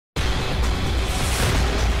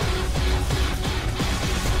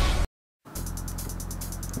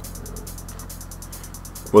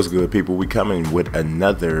What's good, people? We coming with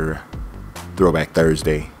another Throwback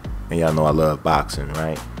Thursday, and y'all know I love boxing,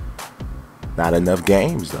 right? Not enough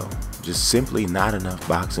games though, just simply not enough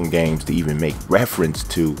boxing games to even make reference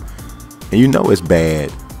to. And you know it's bad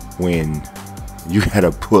when you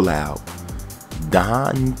gotta pull out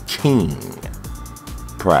Don King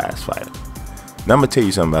Prizefighter. Now I'm gonna tell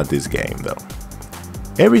you something about this game though.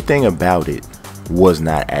 Everything about it was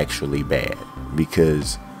not actually bad,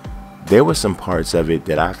 because there were some parts of it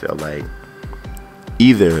that I felt like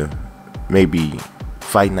either maybe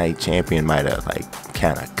Fight Night Champion might have like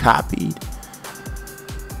kind of copied.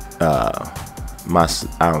 I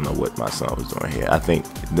don't know what my son was doing here. I think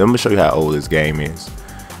I'm gonna show you how old this game is.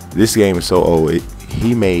 This game is so old.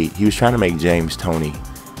 He was trying to make James Toney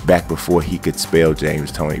back before he could spell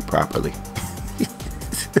James Toney properly.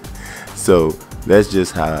 So that's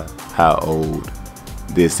just how old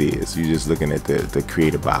this is. You're just looking at the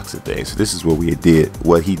creative boxing thing. So this is what he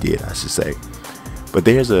did, I should say. But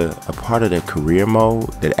there's a part of the career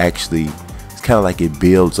mode that actually, it's kind of like it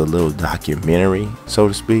builds a little documentary, so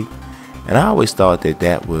to speak. And I always thought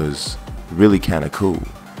that was really kind of cool,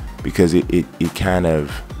 because it kind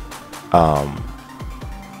of, I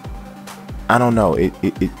don't know, it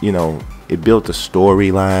built a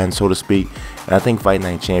storyline, so to speak. And I think Fight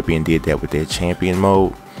Night Champion did that with their champion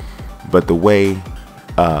mode. But the way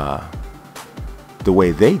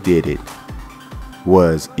they did it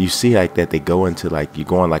was, you see like that they go into like, you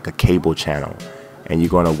go on like a cable channel and you're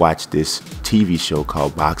going to watch this TV show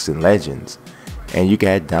called Boxing Legends, and you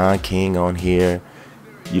got Don King on here,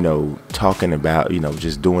 talking about,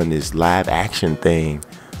 just doing this live action thing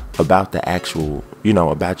about the actual,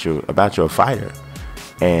 about your fighter.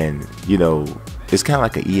 And it's kind of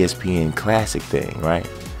like an ESPN classic thing, right?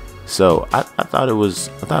 So I thought it was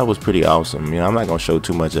pretty awesome. I'm not gonna show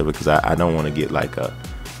too much of it because I don't want to get like a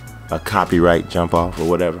copyright jump off or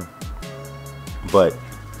whatever. But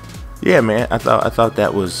yeah, man, I thought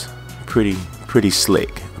that was pretty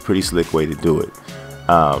slick, a pretty slick way to do it.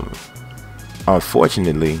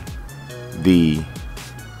 Unfortunately, the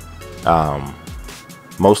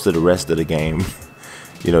most of the rest of the game,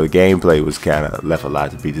 the gameplay was kind of left a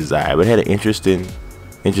lot to be desired. But it had an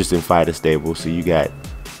interesting fighter stable. So you got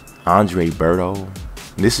Andre Berto.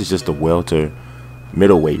 This is just the welter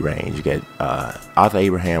middleweight range. You got Arthur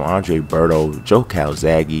Abraham, Andre Berto, Joe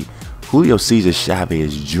Calzaghe, Julio Cesar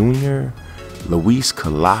Chavez Jr., Luis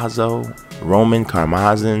Collazo, Roman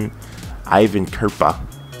Karmazin, Ivan Kerpa,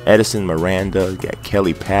 Edison Miranda. You got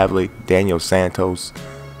Kelly Pavlik, Daniel Santos.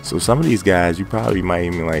 So some of these guys you probably might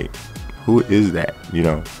even like, who is that?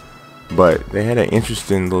 But they had an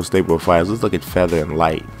interesting little stable of fighters. Let's look at Feather and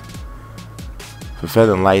Light. For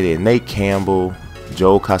Feather and Light, they had Nate Campbell,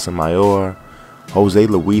 Joel Casamayor, Jose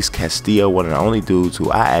Luis Castillo, one of the only dudes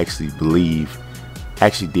who I actually believe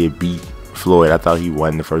did beat Floyd. I thought he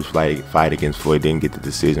won the first fight against Floyd. Didn't get the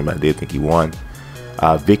decision, but I did think he won.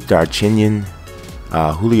 Victor Archinian,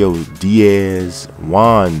 Julio Diaz,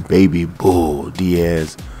 Juan Baby Bull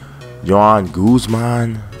Diaz, Joan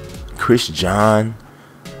Guzman, Chris John,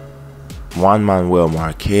 Juan Manuel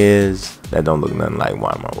Marquez. That don't look nothing like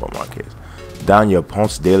Juan Manuel Marquez. Daniel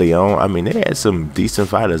Ponce de Leon. I mean, they had some decent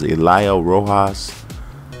fighters. Elio Rojas.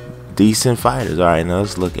 Decent fighters. All right, now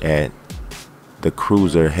let's look at the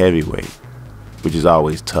cruiser heavyweight, which is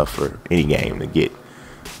always tough for any game to get.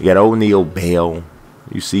 You got O'Neal Bell.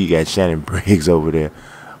 You see, you got Shannon Briggs over there.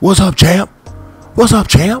 What's up, champ? What's up,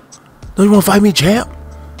 champ? Don't you want to fight me, champ?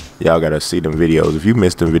 Y'all got to see them videos. If you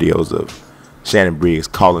missed them videos of Shannon Briggs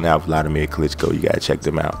calling out Vladimir Klitschko, you got to check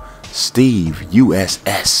them out. Steve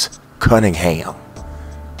USS Cunningham,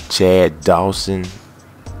 Chad Dawson,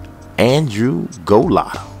 Andrew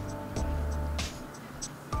Golotto,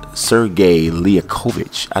 Sergey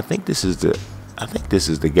Liakovich. I think this is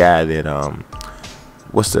the guy that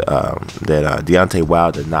Deontay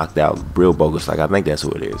Wilder knocked out Brill Bogus. Like, I think that's who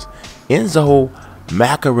it is. Enzo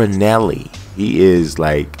Maccarinelli. He is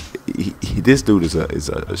like, this dude is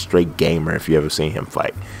a straight gamer. If you ever seen him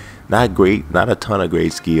fight, not great, not a ton of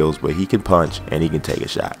great skills, but he can punch and he can take a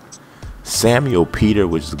shot. Samuel Peter,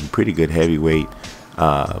 which is a pretty good heavyweight,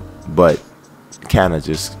 but kind of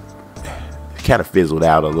fizzled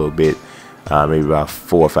out a little bit, maybe about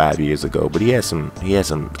 4 or 5 years ago. But he has some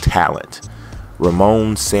talent.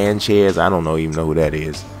 Ramon Sanchez, I don't even know who that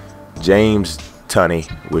is. James Tunney,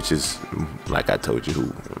 which is, like I told you,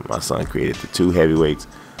 who my son created the 2 heavyweights.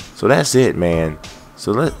 So that's it, man.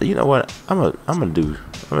 So you know what? I'm gonna do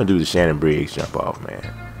the Shannon Briggs jump off,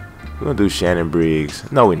 man. We're gonna do Shannon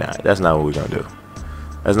Briggs. No, we're not. That's not what we're gonna do.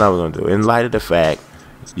 That's not what we're gonna do. In light of the fact,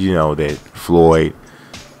 that Floyd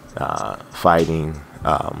fighting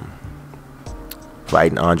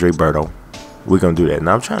fighting Andre Berto. We're going to do that.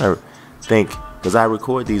 Now, I'm trying to think, because I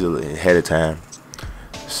record these ahead of time.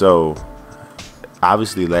 So,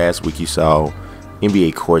 obviously, last week you saw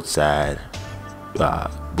NBA Courtside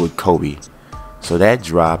with Kobe. So that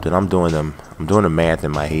dropped, and I'm doing the math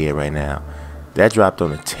in my head right now. That dropped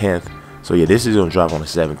on the 10th. So yeah, this is gonna drop on the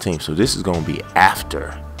 17th. So this is gonna be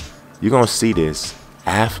after. You're gonna see this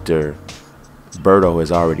after Berto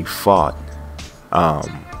has already fought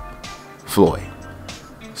Floyd.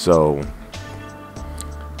 So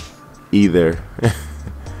either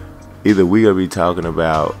we're gonna be talking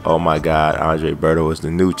about, oh my God, Andre Berto is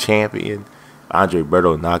the new champion. Andre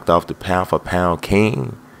Berto knocked off the pound for pound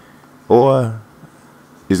king, or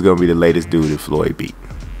it's gonna be the latest dude that Floyd beat.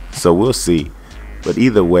 So we'll see. But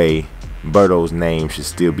either way, Berto's name should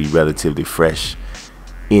still be relatively fresh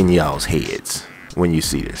in y'all's heads when you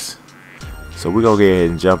see this. So we're gonna go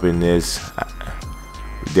ahead and jump in this.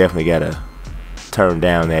 We definitely gotta turn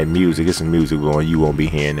down that music. There's some music going. You won't be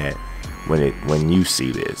hearing that when you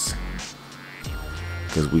see this,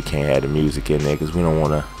 because we can't have the music in there, because we don't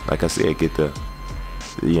want to, like I said, get the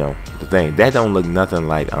thing. That don't look nothing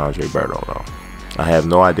like Andre Berto though. I have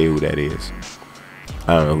no idea who that is.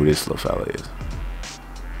 I don't know who this little fella is.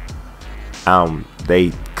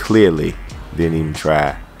 They clearly didn't even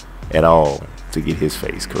try at all to get his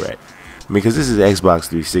face correct, because this is Xbox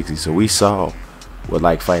 360, so we saw what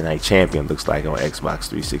like Fight Night Champion looks like on Xbox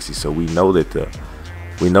 360. So we know that the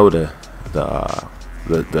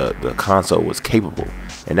console was capable,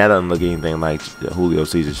 and that doesn't look anything like Julio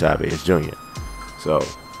Cesar Chavez Jr. So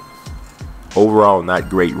overall, not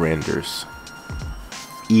great renders,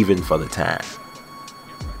 even for the time.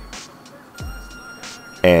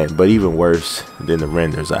 But even worse than the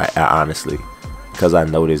renders, I honestly, because I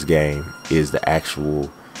know this game, is the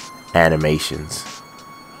actual animations.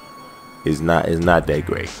 Is not that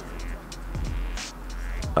great.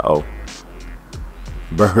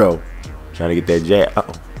 Berto trying to get that jab.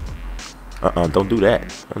 Don't do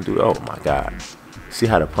that. Don't do that. Oh my God. See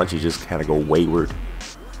how the punches just kind of go wayward?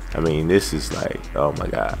 I mean, this is like, oh my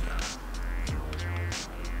God.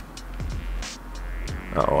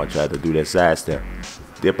 I tried to do that sidestep.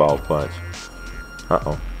 Dip off punch.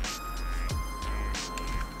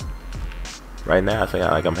 Right now I think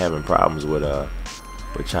like I'm having problems with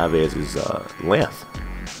Chavez's length.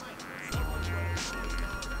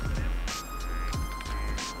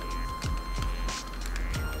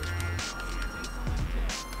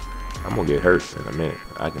 I'm gonna get hurt in a minute,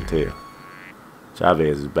 I can tell.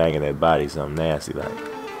 Chavez is banging that body something nasty like.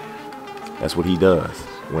 That's what he does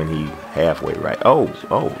when he halfway right. Oh,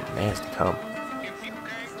 nasty combo.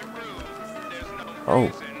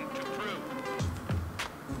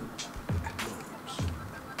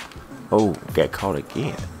 Got caught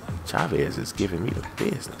again. Chavez is giving me the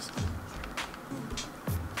business.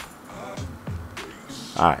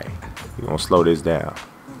 Alright, we're gonna slow this down.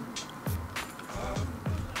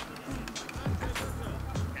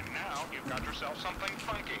 And now you've got yourself something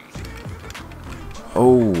funky.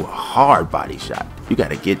 Oh, hard body shot. You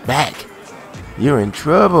gotta get back. You're in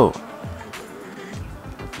trouble.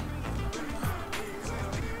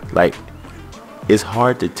 Like, it's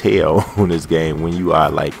hard to tell on this game when you are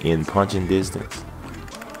like in punching distance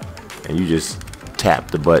and you just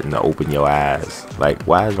tap the button to open your eyes. Like,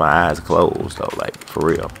 why is my eyes closed though? Like, for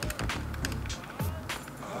real.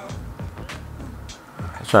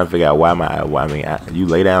 I was trying to figure out why you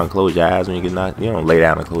lay down and close your eyes when you get knocked. You don't lay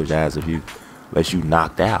down and close your eyes unless you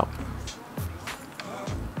knocked out.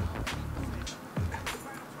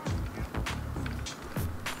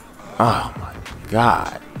 Oh my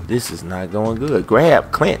God. This is not going good.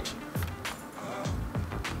 Grab, clinch.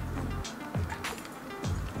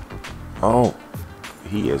 Oh,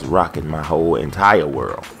 he is rocking my whole entire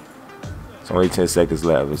world. It's only 10 seconds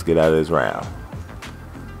left. Let's get out of this round.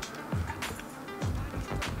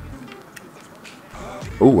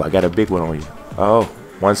 Ooh, I got a big one on you. Oh,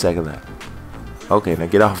 1 second left. Okay, now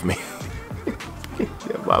get off me.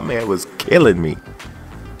 My man was killing me.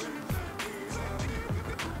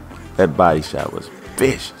 That body shot was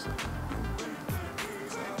vicious.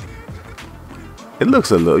 It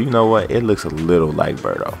looks a little, you know what? It looks a little like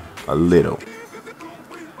Berto. A little.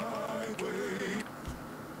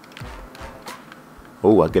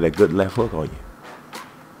 Oh, I get a good left hook on you.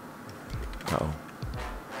 Uh-oh.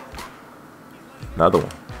 Another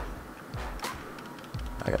one.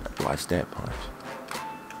 I gotta watch that punch.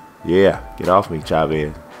 Yeah, get off me,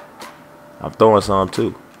 Chavez. I'm throwing some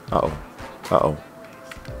too. Uh-oh.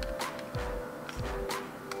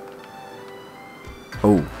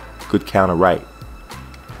 Oh, good counter right.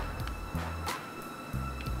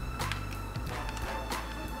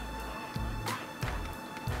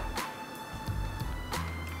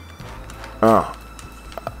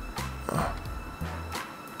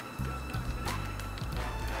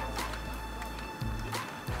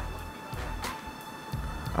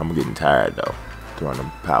 I'm getting tired though, throwing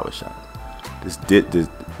them power shots.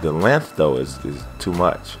 The length though is too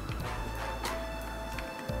much.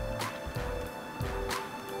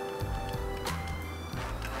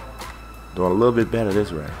 Doing a little bit better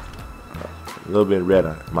this round. A little bit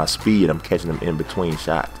better. My speed, I'm catching them in between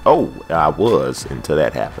shots. Oh, I was until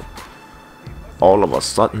that happened. All of a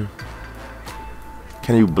sudden.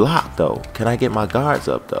 Can you block though? Can I get my guards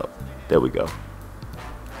up though? There we go.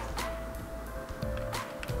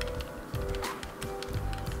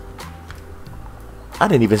 I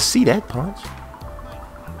didn't even see that punch.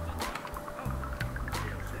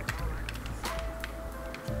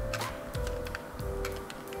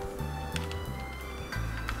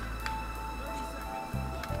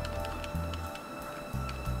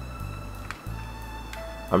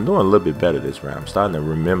 I'm doing a little bit better this round. I'm starting to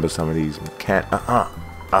remember some of these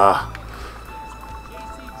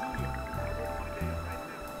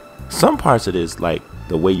Some parts of this, like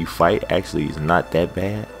the way you fight, actually is not that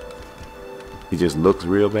bad. It just looks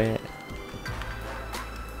real bad.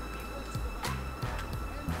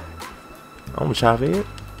 I'm Chavez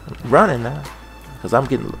running now, cause I'm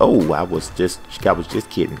getting. Oh, I was just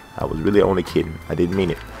kidding. I was really only kidding. I didn't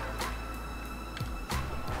mean it.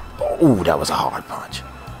 Oh, that was a hard punch.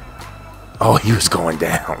 Oh, he was going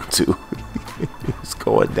down too. He was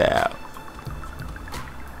going down.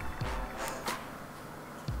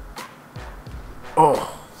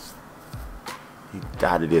 Oh, he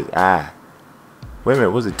dotted his eye. Wait a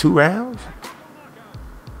minute, was it 2 rounds?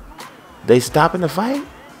 They stopping the fight?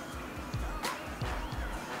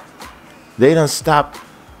 They done stopped.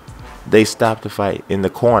 They stopped the fight in the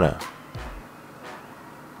corner.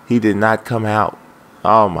 He did not come out.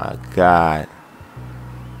 Oh my God.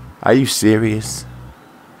 Are you serious?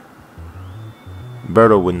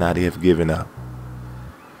 Berto would not have given up.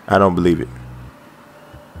 I don't believe it.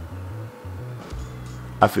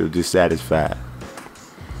 I feel dissatisfied.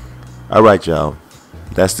 All right, y'all.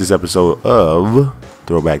 That's this episode of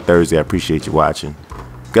Throwback Thursday. I appreciate you watching.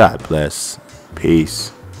 God bless.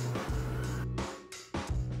 Peace.